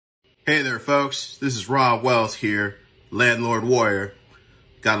Hey there, folks. This is Rob Wells here, Landlord Warrior.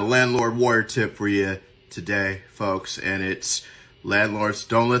 Got a Landlord Warrior tip for you today, folks, and it's landlords,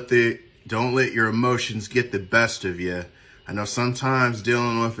 don't let your emotions get the best of you. I know sometimes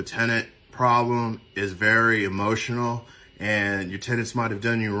dealing with a tenant problem is very emotional, and your tenants might have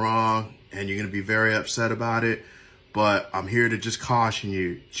done you wrong, and you're going to be very upset about it. But I'm here to just caution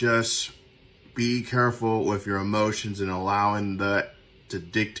you. Just be careful with your emotions and allowing that to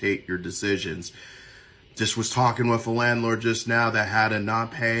dictate your decisions. Just was talking with a landlord just now that had a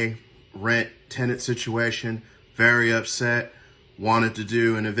non-pay rent tenant situation, very upset, wanted to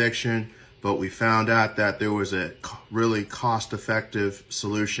do an eviction, but we found out that there was a really cost-effective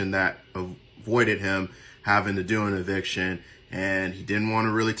solution that avoided him having to do an eviction, and he didn't want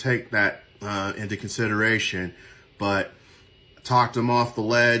to really take that into consideration, but I talked him off the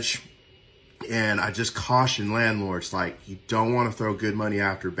ledge. And I just caution landlords, like, you don't want to throw good money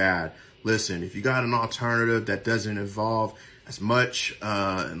after bad. Listen, if you got an alternative that doesn't involve as much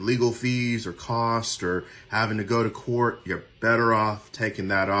legal fees or cost or having to go to court, you're better off taking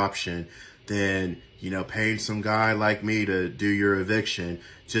that option than, paying some guy like me to do your eviction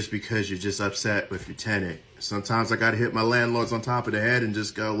just because you're just upset with your tenant. Sometimes I got to hit my landlords on top of the head and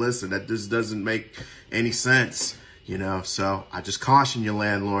just go, listen, that just doesn't make any sense. So I just caution you,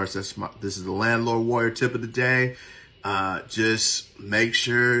 landlords. This is the Landlord Warrior tip of the day. Just make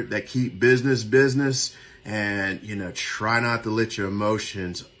sure that keep business, and, try not to let your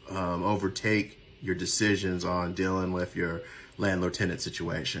emotions overtake your decisions on dealing with your landlord-tenant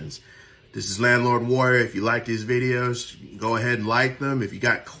situations. This is Landlord Warrior. If you like these videos, go ahead and like them. If you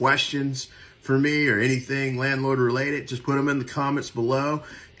got questions for me or anything landlord related, just put them in the comments below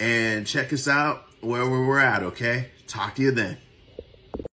and check us out wherever we're at, okay? Talk to you then.